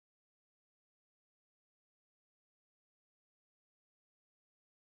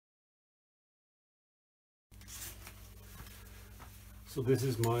So this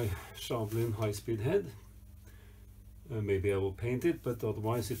is my Schaublin high-speed head. Maybe I will paint it, but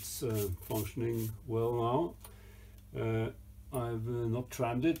otherwise it's functioning well now. I've not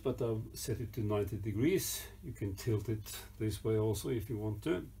trimmed it, but I've set it to 90 degrees. You can tilt it this way also if you want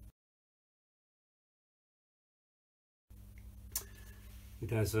to. It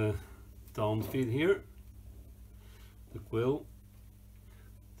has a down feed here. The quill,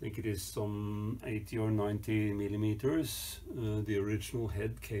 I think it is some 80 or 90 millimeters. The original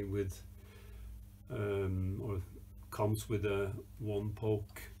head came with, or comes with a one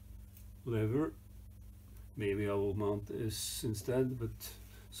poke lever. Maybe I will mount this instead, but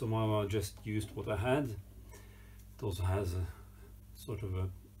somehow I just used what I had. It also has a sort of a...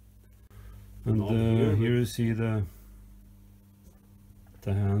 And here you see the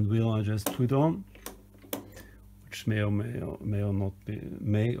hand wheel I just put on, which may or may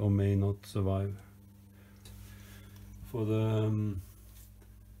not survive. For the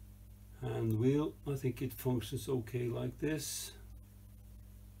hand wheel, I think it functions okay like this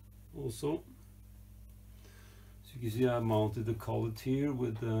also. So you can see I mounted the collet here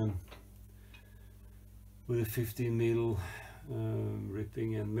with a 15 mil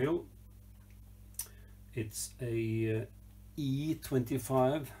ripping end mill. It's a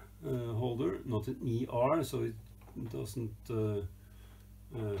E25 holder, not an ER, so it doesn't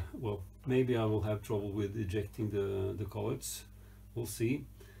well, maybe I will have trouble with ejecting the collets. We'll see,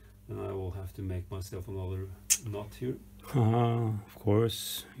 and I will have to make myself another knot here. Of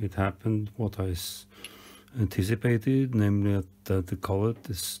course, it happened what I anticipated, namely that the collet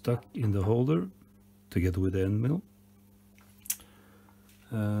is stuck in the holder together with the end mill.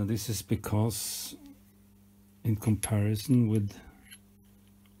 This is because, in comparison with,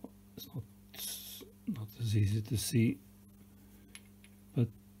 it's not as easy to see, but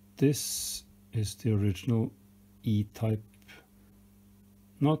this is the original E-type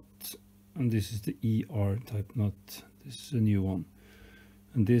knot, and this is the ER type knot. This is a new one,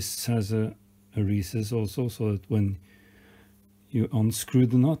 and this has a recess also, so that when you unscrew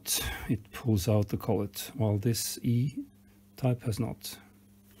the knot it pulls out the collet, while this E-type has not.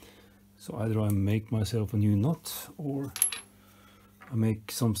 So either I make myself a new knot, or I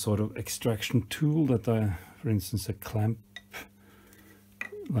make some sort of extraction tool that for instance a clamp,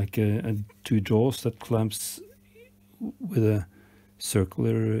 like two jaws that clamps with a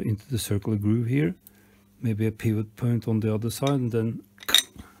circular into the circular groove here, maybe a pivot point on the other side, and then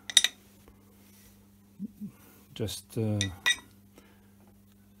just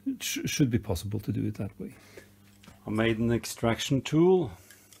it should be possible to do it that way. I made an extraction tool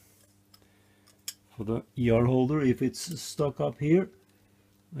for the ER holder. If it's stuck up here,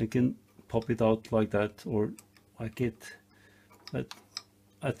 I can pop it out like that, or like it. But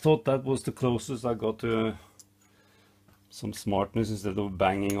I thought that was the closest I got to some smartness, instead of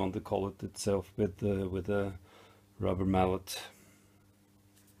banging on the collet itself with a rubber mallet.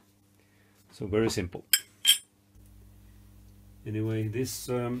 So very simple. Anyway, this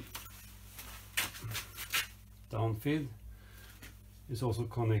downfeed is also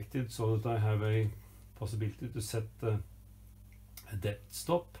connected so that I have a possibility to set a depth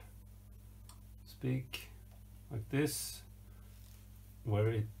stop, speak like this,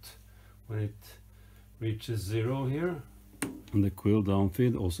 when it reaches 0 here. And the quill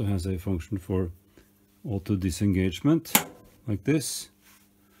downfeed also has a function for auto disengagement like this.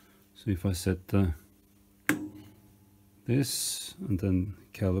 So if I set this and then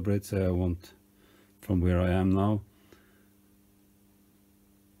calibrate, say I want from where I am now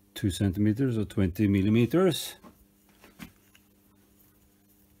 2 centimeters or 20 millimeters,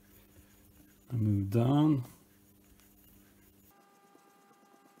 I move down,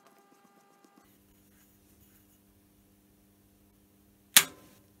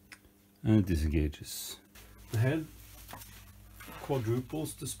 and it disengages. The head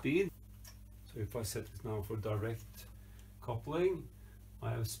quadruples the speed. So if I set it now for direct coupling,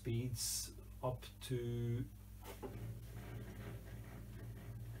 I have speeds up to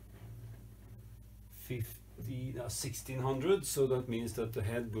 1600, so that means that the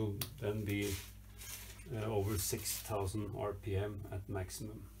head will then be over 6000 RPM at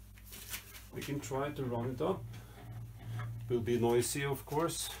maximum. We can try to run it up. It will be noisy, of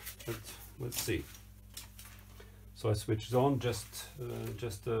course, but let's see. So I switched on just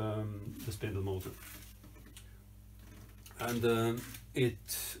the spindle motor, and the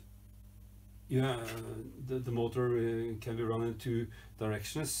motor can be run in 2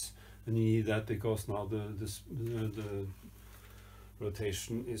 directions, and you need that because now the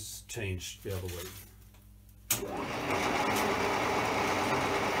rotation is changed the other way.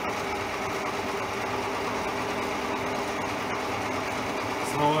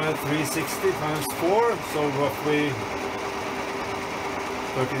 now at 360 times 4, so roughly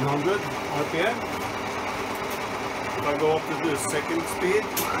 1300 RPM. If I go up to the second speed,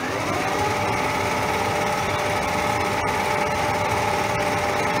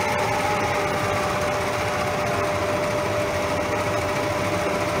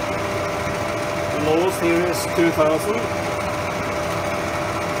 the lowest here is 2000.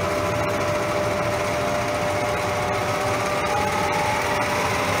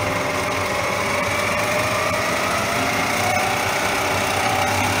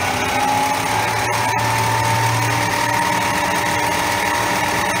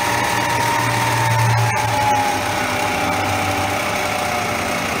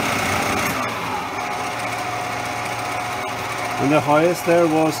 And the highest there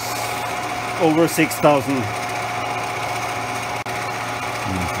was over 6,000.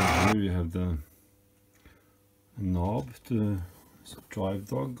 Here you have the knob to drive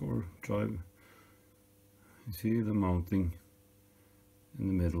dog or drive. You see the mounting in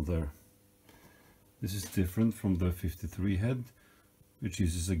the middle there. This is different from the 53 head, which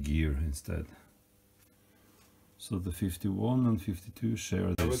uses a gear instead. So the 51 and 52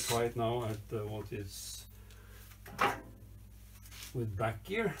 share this. I will try it now at what is with back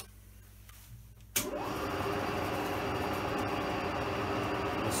gear. A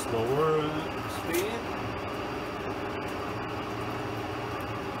slower speed.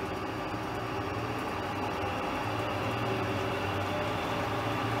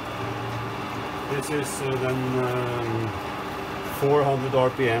 This is then 400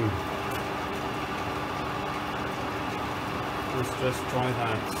 RPM. Let's just try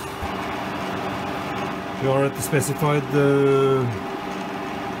that. We are at the specified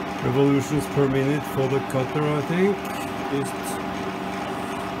revolutions per minute for the cutter, I think.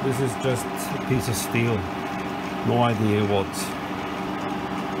 This is just a piece of steel. No idea what.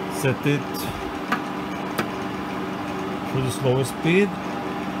 Set it for the slowest speed.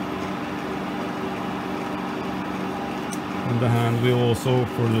 And the hand wheel also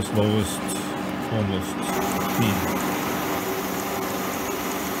for the slowest, almost, speed.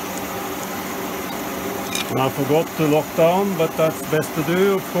 And I forgot to lock down, but that's best to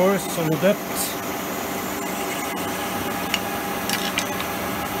do, of course, on the depth.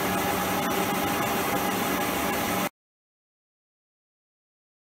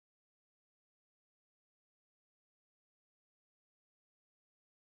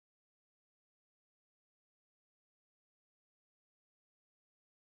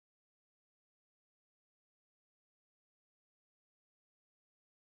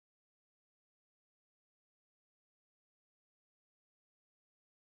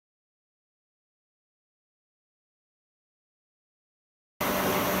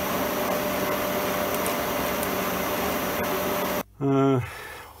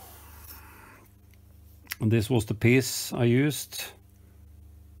 This was the piece I used,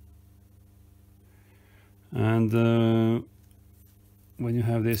 and when you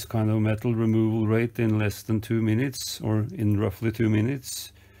have this kind of metal removal rate in less than 2 minutes, or in roughly 2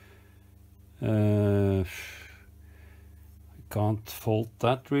 minutes, I can't fault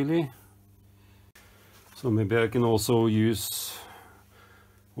that really. So maybe I can also use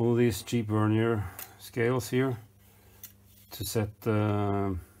one of these cheap vernier scales here to set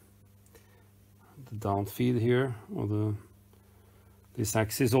the down feed here, or this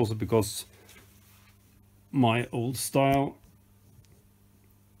axis, also because my old style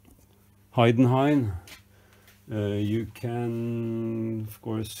Heidenhain, you can of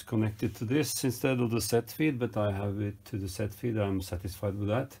course connect it to this instead of the set feed, but I have it to the set feed. I'm satisfied with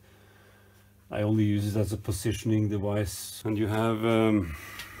that. I only use it as a positioning device. And you have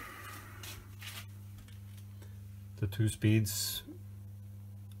the 2 speeds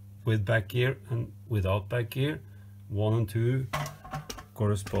with back gear and without back gear, 1 and 2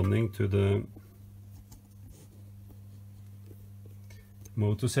 corresponding to the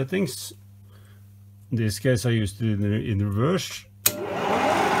motor settings. In this case I used it in reverse. Speed 1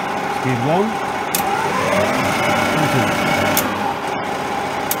 and 2.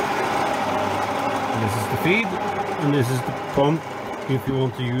 And this is the feed, and this is the pump if you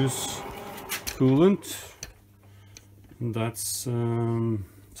want to use coolant. And that's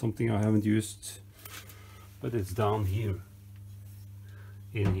something I haven't used, but it's down here.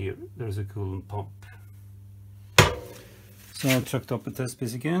 In here there's a coolant pump. So I chucked up a test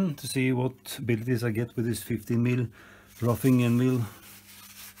piece again to see what abilities I get with this 15mm roughing end wheel.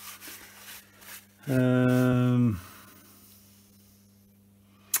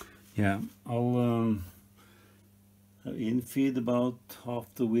 Yeah, I'll infeed about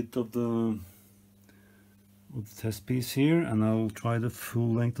half the width of the of the test piece here, and I'll try the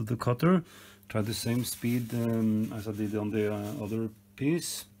full length of the cutter. Try the same speed as I did on the other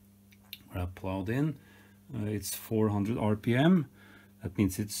piece where I plowed in. It's 400 RPM. That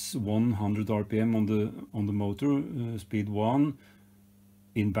means it's 100 RPM on the motor, speed 1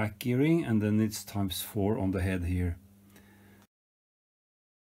 in back gearing, and then it's times 4 on the head here.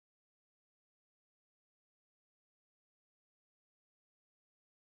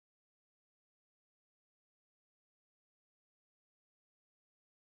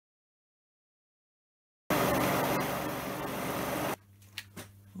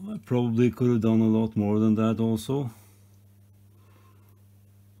 I probably could have done a lot more than that also,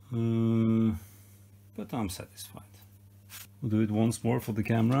 but I'm satisfied. We'll do it once more for the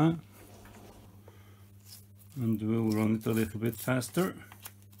camera, and we'll run it a little bit faster.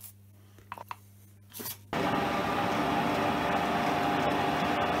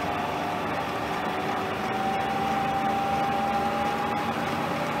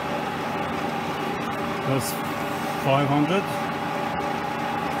 That's 500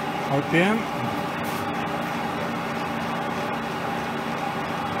 RPM.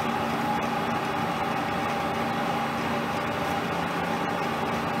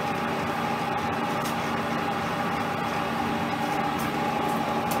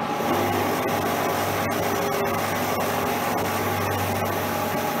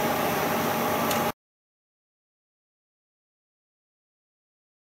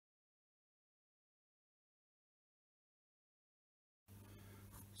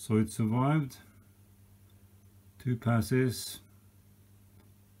 So it survived 2 passes.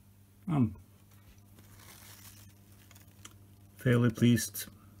 I'm fairly pleased.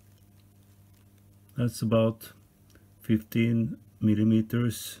 That's about 15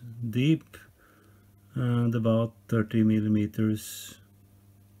 millimeters deep and about 30 millimeters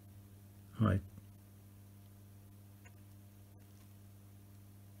height.